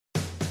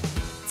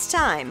It's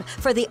time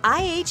for the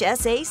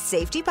IHSA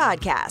Safety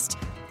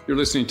Podcast. You're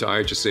listening to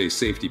IHSA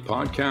Safety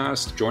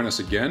Podcast. Join us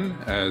again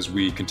as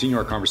we continue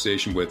our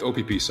conversation with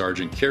OPP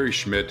Sergeant Carrie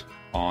Schmidt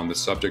on the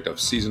subject of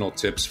seasonal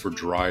tips for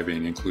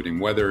driving, including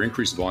weather,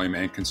 increased volume,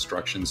 and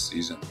construction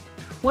season.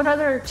 What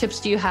other tips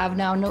do you have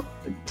now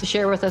to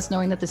share with us,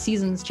 knowing that the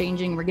season's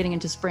changing, we're getting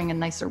into spring and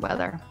nicer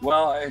weather?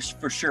 Well,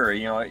 for sure.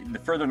 You know, the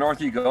further north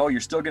you go,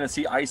 you're still going to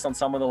see ice on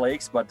some of the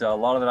lakes, but a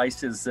lot of the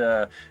ice is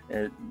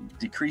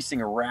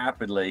decreasing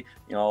rapidly.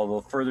 You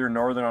know, the further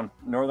northern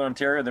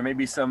Ontario, there may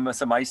be some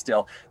ice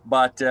still.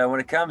 But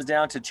when it comes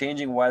down to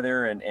changing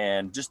weather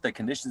and just the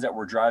conditions that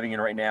we're driving in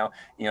right now,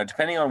 you know,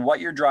 depending on what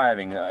you're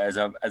driving as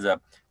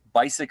a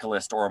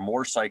bicyclist or a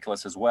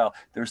motorcyclist as well,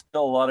 there's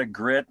still a lot of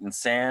grit and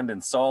sand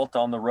and salt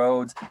on the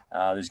roads.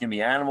 There's going to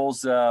be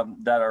animals that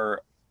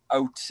are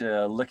out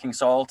licking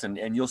salt,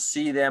 and you'll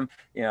see them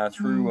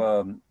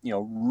through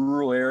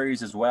rural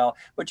areas as well.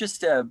 But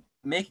just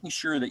making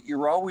sure that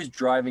you're always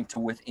driving to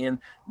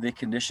within the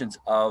conditions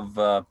of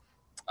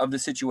the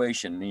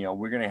situation. You know,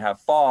 we're going to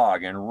have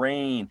fog and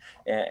rain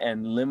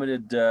and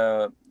limited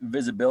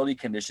visibility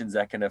conditions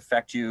that can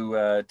affect you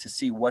to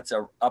see what's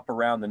up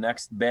around the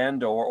next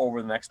bend or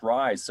over the next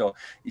rise. So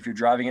if you're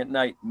driving at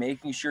night,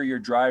 making sure you're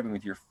driving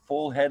with your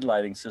full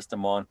headlighting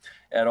system on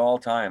at all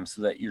times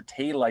so that your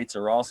taillights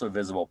are also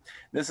visible.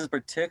 This is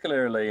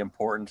particularly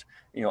important,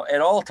 you know, at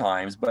all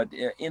times, but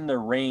in the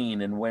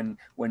rain and when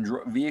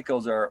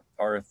vehicles are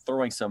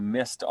throwing some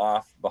mist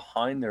off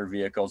behind their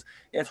vehicles,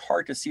 it's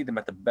hard to see them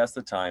at the best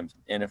of times.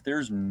 And if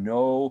there's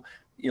no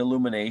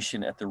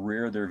illumination at the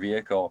rear of their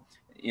vehicle,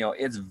 you know,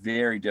 it's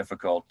very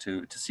difficult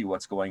to see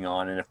what's going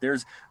on. And if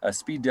there's a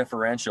speed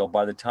differential,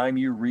 by the time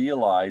you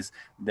realize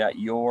that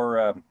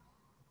you're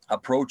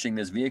approaching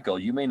this vehicle,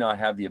 you may not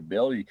have the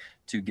ability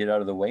to get out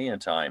of the way in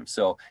time.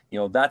 So, you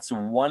know, that's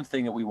one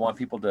thing that we want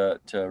people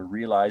to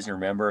realize and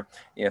remember.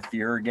 If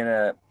you're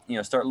gonna, you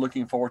know, start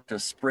looking forward to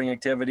spring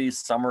activities,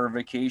 summer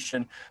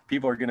vacation,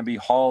 people are going to be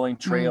hauling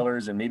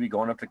trailers and maybe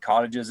going up to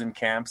cottages and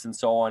camps and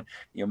so on,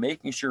 you know,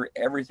 making sure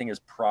everything is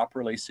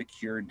properly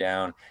secured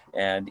down.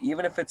 And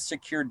even if it's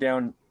secured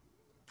down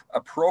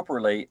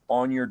appropriately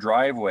on your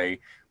driveway,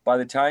 by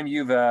the time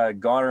you've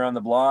gone around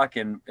the block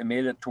and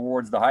made it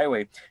towards the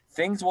highway,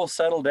 things will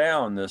settle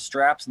down. The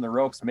straps and the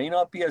ropes may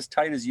not be as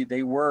tight as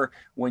they were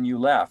when you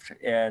left.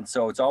 And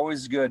so it's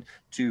always good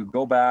to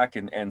go back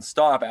and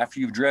stop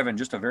after you've driven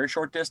just a very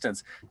short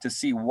distance to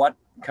see what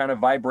kind of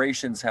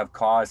vibrations have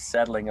caused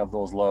settling of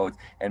those loads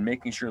and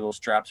making sure those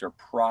straps are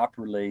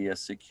properly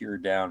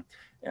secured down.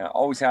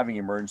 Always having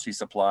emergency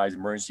supplies,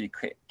 emergency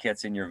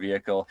kits in your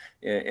vehicle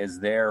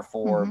is there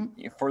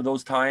for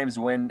those times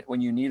when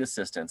you need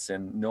assistance,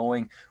 and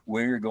knowing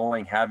where you're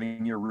going,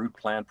 having your route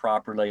planned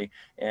properly,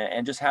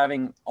 and just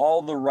having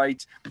all the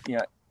right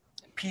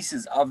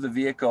pieces of the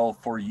vehicle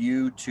for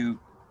you to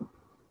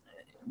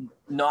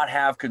not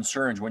have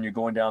concerns when you're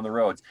going down the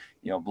roads.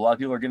 You know, a lot of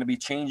people are going to be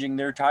changing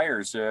their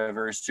tires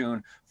very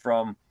soon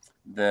from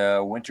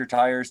the winter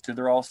tires to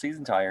their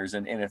all-season tires,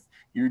 and if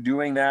you're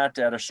doing that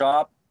at a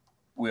shop,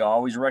 we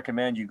always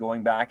recommend you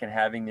going back and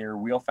having their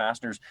wheel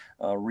fasteners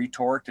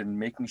retorqued and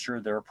making sure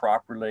they're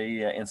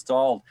properly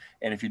installed.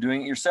 And if you're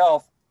doing it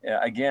yourself,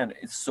 again,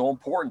 it's so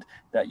important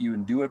that you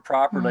do it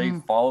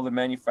properly, follow the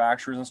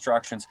manufacturer's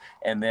instructions,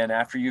 and then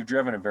after you've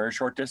driven a very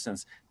short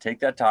distance, take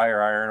that tire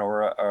iron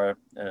or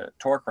a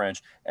torque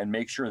wrench and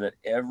make sure that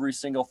every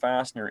single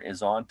fastener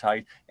is on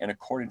tight and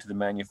according to the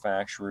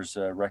manufacturer's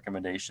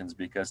recommendations,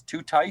 because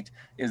too tight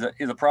is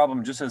a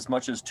problem just as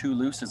much as too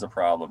loose is a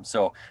problem.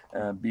 So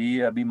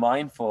be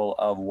mindful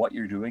of what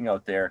you're doing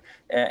out there.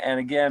 And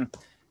again,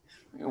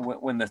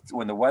 when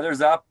the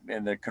weather's up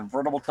and the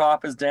convertible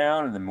top is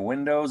down and the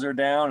windows are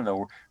down and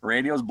the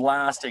radio's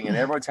blasting and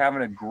everyone's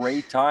having a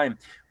great time,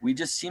 we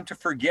just seem to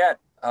forget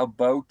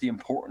about the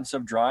importance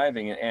of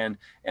driving and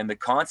the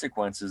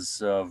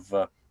consequences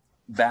of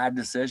bad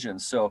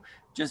decisions. So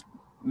just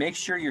make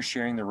sure you're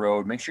sharing the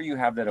road, make sure you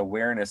have that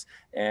awareness.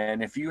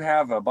 And if you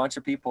have a bunch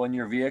of people in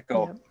your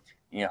vehicle,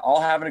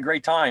 all having a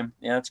great time,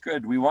 that's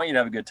good. We want you to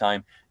have a good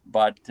time.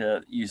 But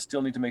you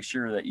still need to make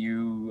sure that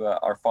you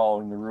are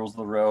following the rules of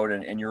the road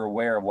and you're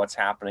aware of what's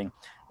happening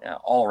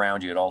all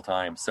around you at all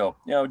times. So,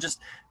 just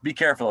be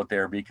careful out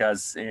there,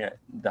 because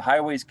the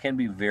highways can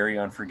be very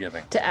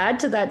unforgiving. To add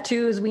to that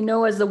too, as we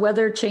know, as the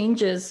weather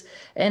changes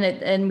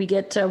and we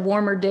get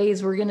warmer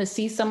days, we're going to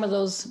see some of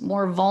those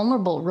more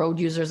vulnerable road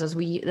users,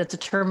 that's a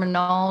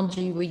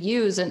terminology we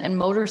use, and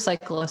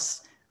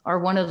motorcyclists are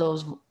one of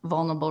those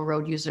vulnerable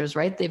road users,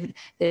 right? They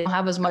don't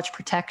have as much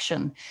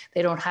protection.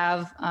 They don't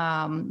have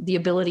the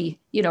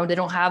ability, they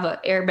don't have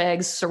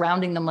airbags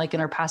surrounding them like in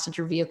our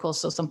passenger vehicles.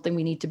 So something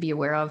we need to be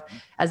aware of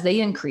as they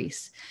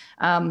increase.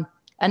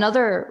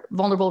 Another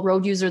vulnerable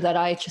road user that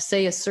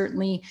IHSA is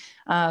certainly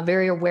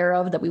very aware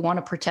of that we want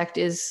to protect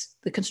is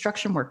the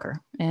construction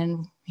worker.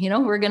 And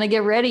we're going to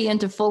get ready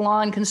into full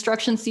on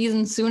construction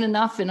season soon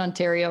enough in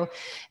Ontario.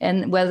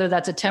 And whether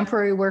that's a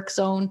temporary work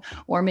zone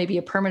or maybe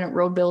a permanent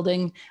road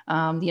building,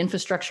 the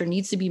infrastructure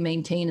needs to be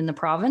maintained in the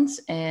province.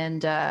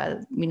 And,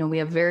 we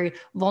have very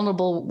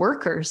vulnerable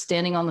workers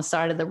standing on the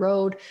side of the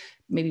road,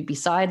 maybe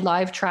beside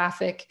live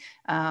traffic.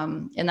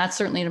 And that's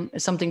certainly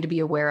something to be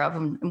aware of.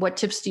 And what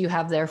tips do you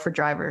have there for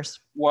drivers?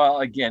 Well,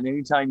 again,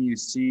 anytime you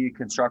see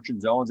construction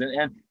zones,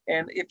 and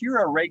if you're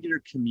a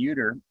regular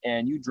commuter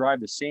and you drive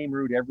the same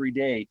route every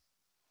day,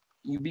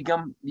 you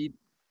begin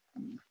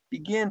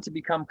to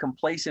become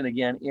complacent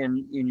again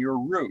in your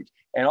route.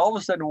 And all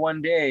of a sudden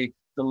one day,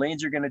 the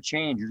lanes are going to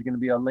change. There's going to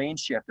be a lane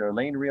shift or a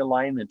lane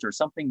realignment or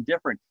something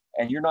different.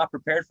 And you're not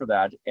prepared for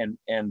that.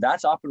 And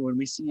that's often when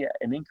we see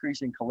an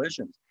increase in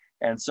collisions.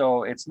 And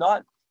so it's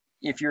not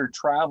if you're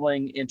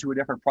traveling into a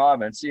different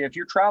province. If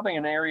you're traveling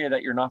in an area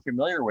that you're not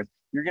familiar with,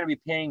 you're going to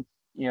be paying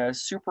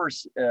super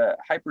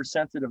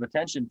hypersensitive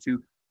attention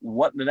to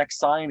what the next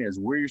sign is,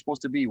 where you're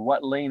supposed to be,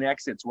 what lane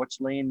exits, which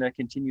lane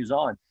continues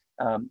on,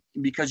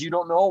 because you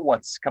don't know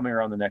what's coming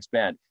around the next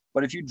bend.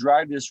 But if you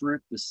drive this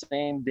route the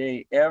same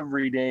day,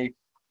 every day,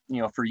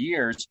 for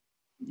years,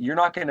 you're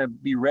not going to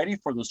be ready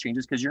for those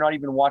changes because you're not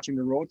even watching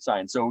the road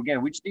signs. So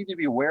again, we just need to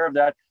be aware of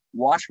that,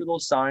 watch for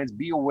those signs,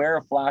 be aware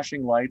of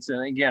flashing lights.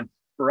 And again,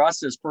 for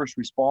us as first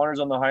responders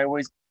on the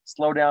highways,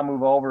 slow down,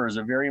 move over is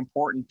a very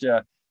important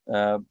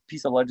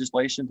piece of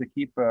legislation to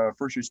keep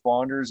first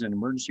responders and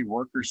emergency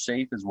workers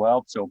safe as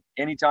well. So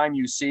anytime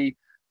you see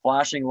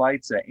flashing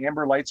lights,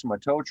 amber lights from a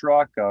tow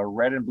truck,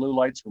 red and blue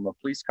lights from a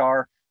police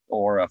car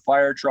or a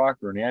fire truck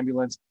or an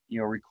ambulance,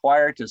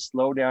 required to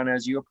slow down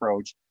as you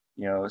approach,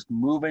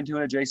 move into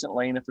an adjacent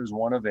lane if there's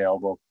one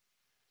available,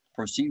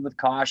 proceed with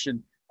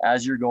caution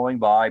as you're going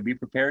by, be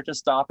prepared to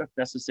stop if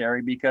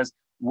necessary, because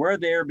we're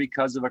there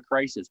because of a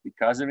crisis,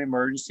 because of an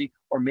emergency,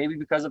 or maybe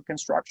because of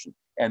construction,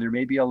 and there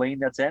may be a lane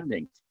that's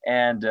ending.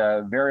 And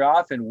very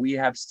often we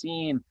have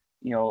seen,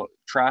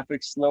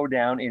 traffic slow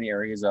down in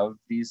areas of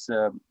these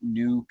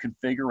new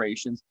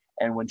configurations.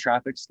 And when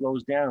traffic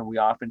slows down, we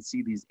often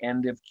see these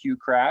end of queue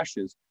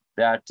crashes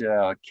that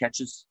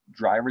catches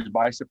drivers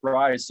by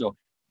surprise. So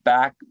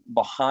back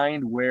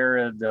behind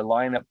where the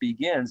lineup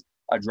begins,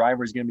 a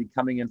driver is going to be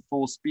coming in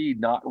full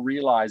speed, not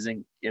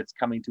realizing it's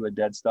coming to a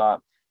dead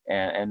stop.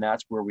 And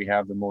that's where we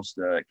have the most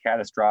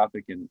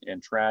catastrophic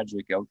and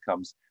tragic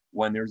outcomes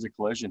when there's a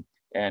collision.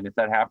 And if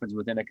that happens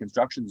within a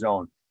construction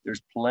zone,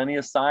 there's plenty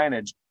of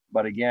signage.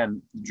 But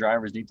again,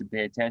 drivers need to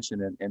pay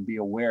attention and be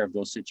aware of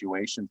those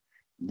situations.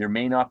 There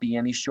may not be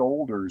any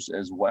shoulders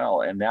as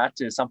well. And that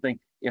is something,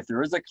 if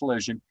there is a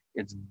collision,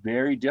 it's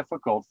very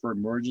difficult for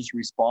emergency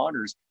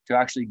responders to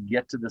actually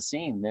get to the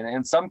scene. And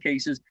in some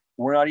cases,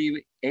 we're not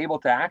even able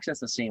to access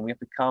the scene. We have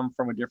to come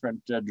from a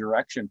different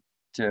direction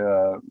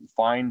to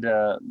find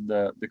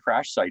the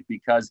crash site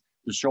because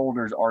the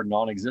shoulders are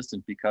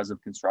non-existent because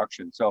of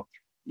construction. So,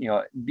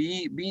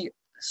 be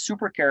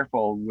super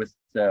careful with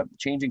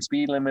changing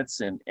speed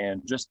limits and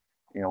just,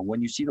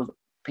 when you see those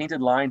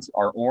painted lines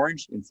are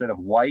orange instead of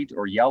white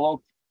or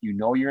yellow,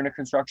 you're in a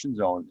construction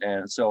zone.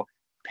 And so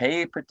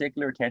pay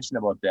particular attention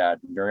about that.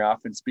 Very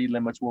often speed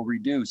limits will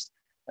reduce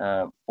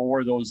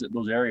for those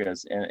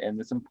areas. And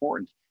it's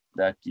important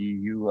that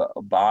you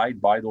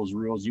abide by those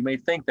rules. You may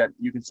think that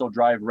you can still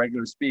drive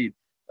regular speed,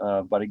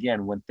 but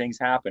again, when things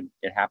happen,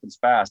 it happens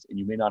fast, and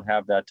you may not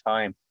have that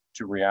time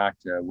to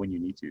react when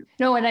you need to.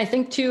 No, and I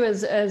think too,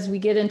 as we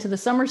get into the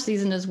summer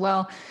season as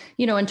well,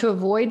 and to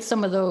avoid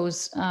some of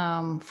those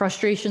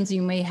frustrations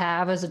you may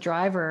have as a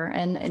driver,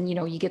 and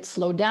you get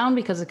slowed down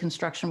because of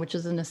construction, which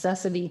is a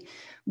necessity.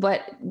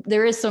 But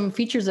there is some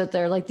features out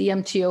there, like the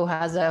MTO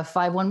has a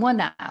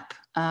 511 app,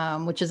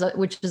 which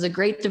is a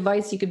great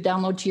device you could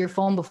download to your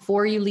phone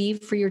before you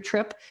leave for your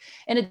trip.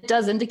 And it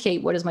does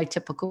indicate what is my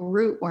typical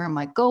route, where am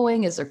I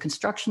going? Is there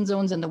construction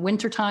zones in the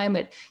wintertime?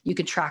 You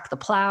could track the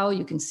plow,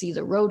 you can see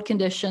the road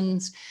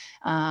conditions,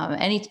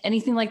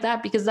 anything like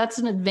that, because that's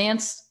an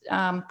advanced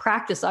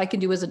practice I can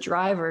do as a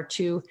driver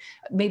to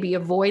maybe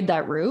avoid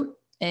that route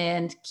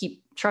and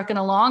keep trucking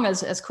along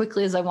as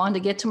quickly as I want to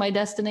get to my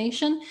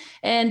destination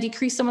and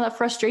decrease some of that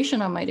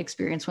frustration I might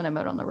experience when I'm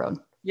out on the road.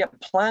 Yeah,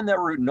 plan that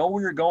route, know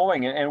where you're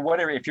going, and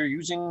whatever. If you're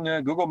using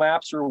Google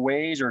Maps or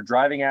Waze or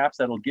driving apps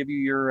that'll give you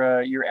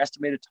your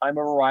estimated time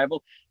of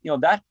arrival,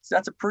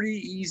 that's a pretty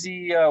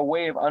easy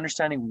way of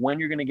understanding when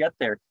you're going to get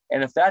there.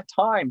 And if that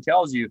time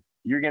tells you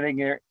you're going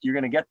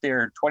to get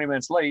there 20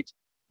 minutes late,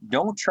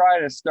 don't try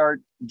to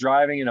start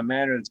driving in a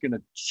manner that's going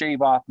to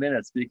shave off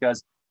minutes,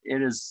 because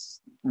it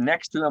is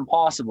next to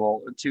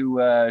impossible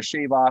to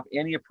shave off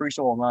any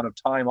appreciable amount of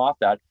time off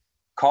that.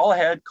 Call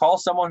ahead, call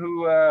someone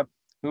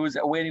who's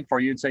waiting for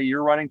you and say,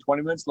 you're running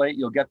 20 minutes late.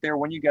 You'll get there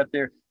when you get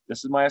there.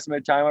 This is my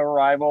estimated time of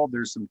arrival.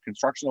 There's some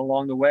construction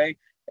along the way.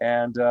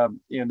 And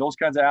those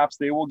kinds of apps,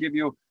 they will give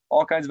you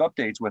all kinds of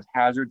updates with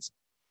hazards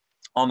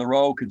on the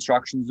road,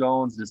 construction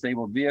zones,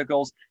 disabled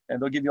vehicles,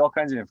 and they'll give you all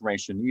kinds of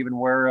information, even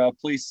where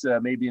police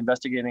may be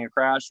investigating a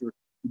crash or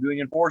doing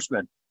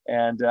enforcement.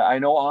 And I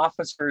know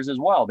officers as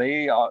well.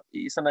 They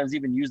sometimes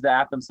even use the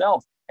app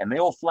themselves, and they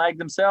will flag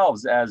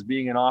themselves as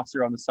being an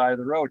officer on the side of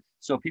the road,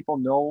 so people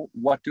know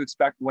what to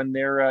expect when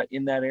they're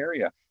in that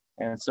area.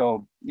 And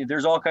so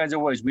there's all kinds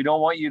of ways. We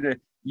don't want you to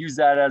use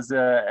that as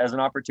an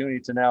opportunity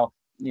to now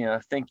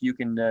think you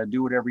can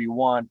do whatever you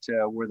want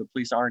where the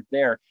police aren't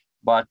there.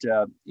 But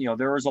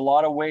there is a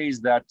lot of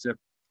ways that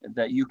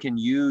you can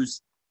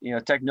use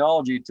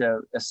technology to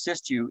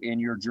assist you in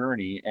your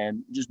journey,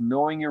 and just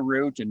knowing your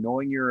route and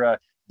knowing your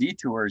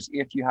detours.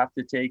 If you have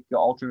to take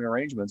alternate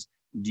arrangements,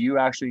 do you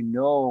actually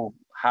know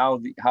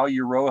how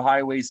your road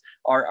highways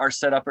are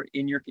set up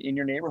in your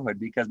neighborhood?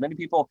 Because many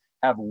people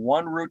have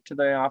one route to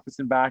the office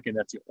and back, and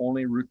that's the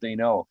only route they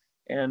know.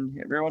 And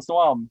every once in a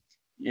while,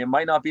 it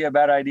might not be a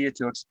bad idea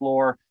to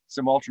explore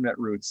some alternate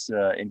routes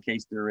in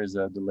case there is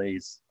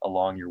delays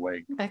along your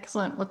way.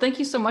 Excellent. Well, thank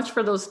you so much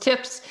for those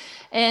tips.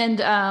 And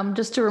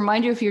just to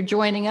remind you, if you're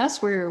joining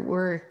us,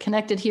 we're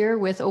connected here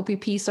with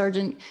OPP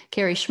Sergeant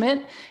Kerry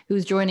Schmidt,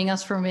 who's joining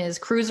us from his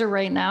cruiser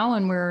right now.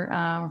 And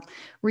we're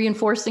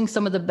reinforcing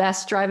some of the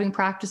best driving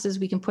practices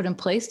we can put in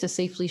place to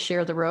safely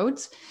share the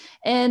roads.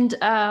 And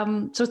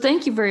so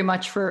thank you very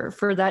much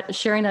for that,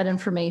 sharing that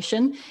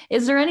information.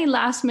 Is there any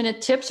last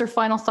minute tips or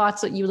final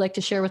thoughts that you would like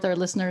to share with our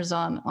listeners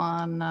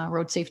on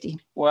road safety?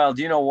 Well,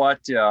 do you know what?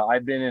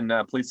 I've been in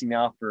policing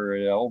now for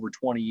over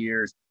 20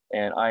 years,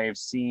 and I have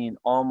seen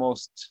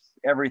almost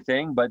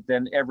everything, but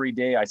then every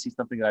day I see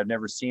something that I've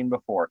never seen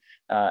before.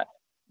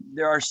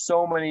 There are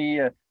so many,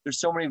 there's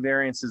so many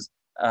variances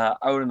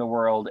out in the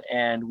world,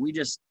 and we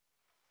just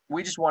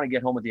want to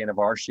get home at the end of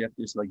our shift,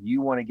 just like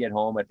you want to get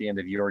home at the end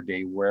of your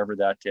day, wherever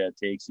that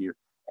takes you.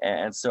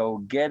 And so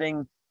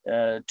getting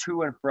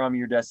to and from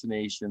your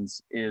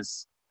destinations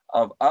is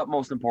of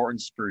utmost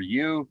importance for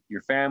you,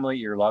 your family,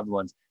 your loved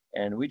ones.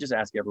 And we just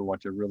ask everyone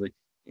to really,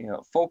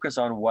 focus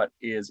on what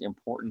is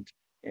important.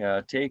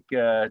 Take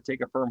a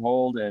firm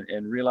hold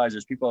and realize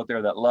there's people out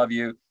there that love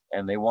you,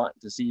 and they want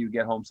to see you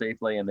get home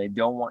safely, and they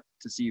don't want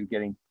to see you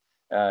getting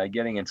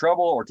in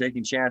trouble or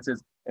taking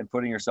chances and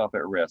putting yourself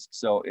at risk.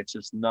 So it's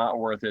just not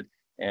worth it.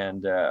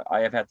 And I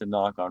have had to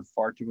knock on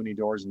far too many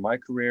doors in my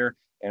career,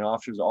 and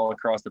officers all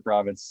across the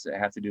province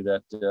have to do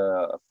that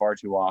far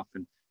too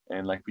often.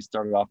 And like we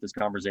started off this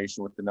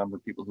conversation with the number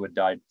of people who had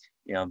died,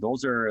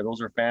 those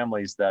are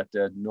families that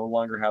no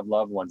longer have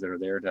loved ones that are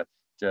there to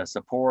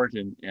support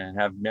and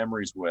have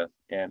memories with.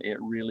 And it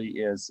really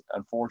is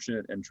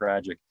unfortunate and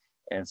tragic.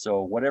 And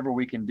so whatever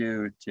we can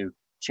do to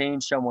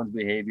change someone's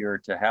behavior,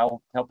 to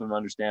help them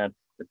understand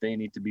that they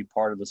need to be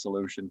part of the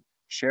solution,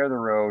 share the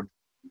road,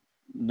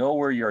 know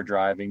where you're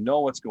driving,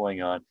 know what's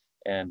going on,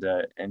 and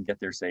get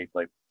there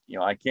safely.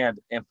 I can't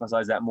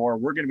emphasize that more.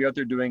 We're going to be out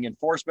there doing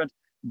enforcement,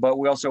 but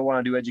we also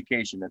want to do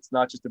education. It's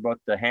not just about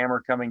the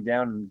hammer coming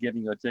down and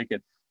giving you a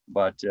ticket,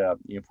 but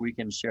if we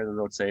can share the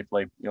road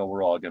safely,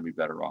 we're all going to be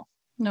better off.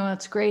 No,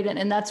 that's great.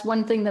 And that's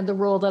one thing that the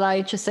role that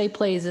IHSA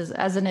plays is,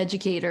 as an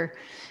educator,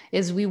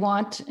 is we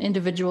want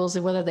individuals,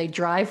 whether they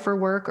drive for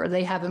work or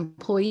they have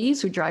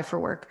employees who drive for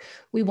work,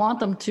 we want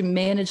them to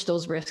manage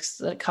those risks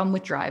that come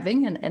with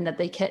driving, and that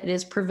it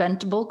is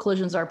preventable.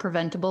 Collisions are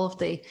preventable if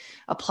they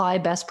apply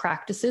best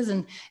practices.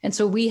 And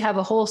so we have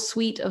a whole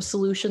suite of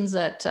solutions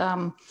that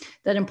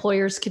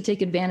employers can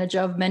take advantage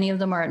of. Many of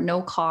them are at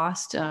no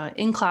cost,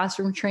 in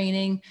classroom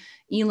training,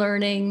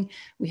 e-learning.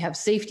 We have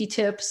safety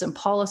tips and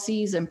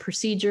policies and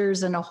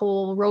procedures and a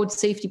whole road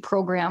safety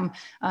program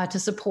to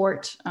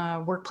support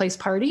workplace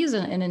parties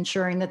and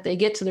ensuring that they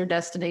get to their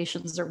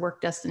destinations, their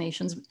work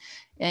destinations,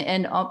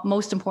 and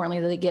most importantly,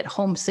 that they get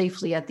home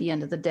safely at the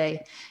end of the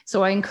day.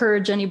 So I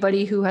encourage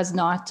anybody who has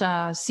not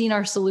seen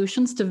our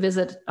solutions to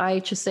visit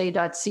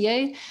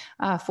ihsa.ca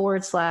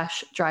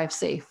 /drive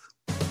safe.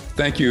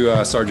 Thank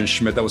you, Sergeant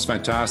Schmidt. That was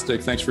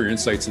fantastic. Thanks for your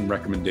insights and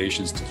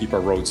recommendations to keep our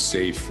roads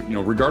safe,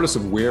 regardless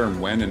of where and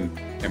when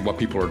and what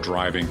people are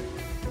driving.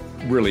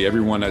 Really,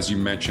 everyone, as you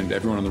mentioned,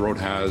 everyone on the road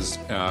has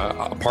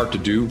a part to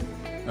do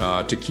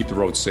to keep the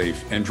road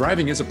safe. And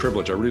driving is a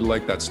privilege. I really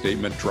like that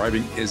statement.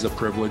 Driving is a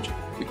privilege.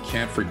 We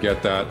can't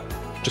forget that.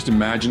 Just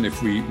imagine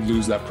if we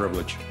lose that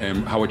privilege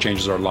and how it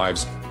changes our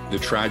lives. The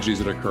tragedies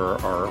that occur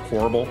are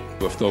horrible.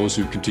 If those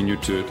who continue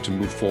to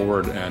move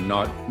forward and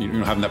not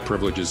having that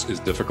privilege is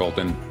difficult.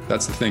 And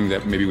that's the thing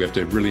that maybe we have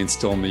to really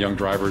instill in the young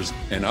drivers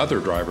and other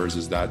drivers,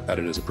 is that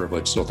it is a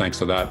privilege. So thanks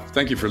for that.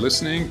 Thank you for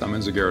listening. I'm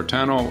Enzo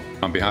Garetano.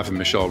 On behalf of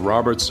Michelle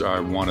Roberts, I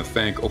want to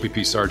thank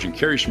OPP Sergeant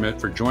Kerry Schmidt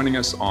for joining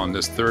us on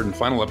this third and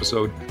final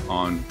episode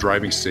on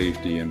driving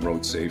safety and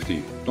road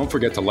safety. Don't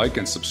forget to like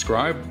and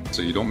subscribe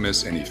so you don't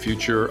miss any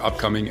future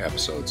upcoming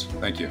episodes.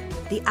 Thank you.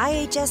 The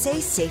IHSA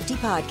Safety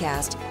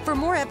Podcast. For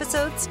more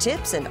episodes,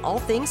 tips, and all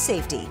things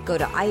safety, go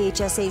to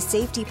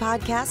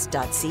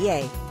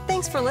ihsasafetypodcast.ca.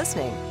 Thanks for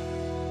listening.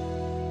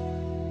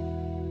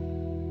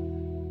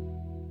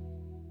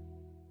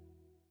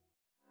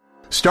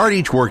 Start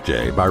each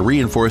workday by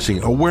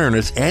reinforcing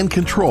awareness and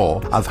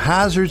control of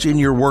hazards in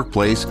your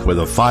workplace with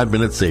a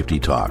 5-minute safety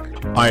talk.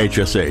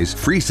 IHSA's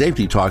Free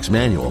Safety Talks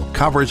manual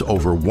covers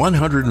over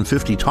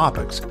 150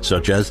 topics,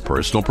 such as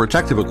personal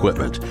protective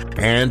equipment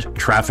and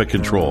traffic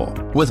control,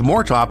 with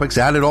more topics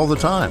added all the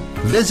time.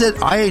 Visit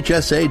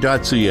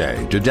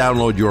ihsa.ca to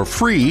download your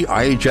free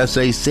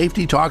IHSA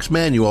Safety Talks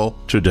manual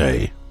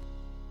today.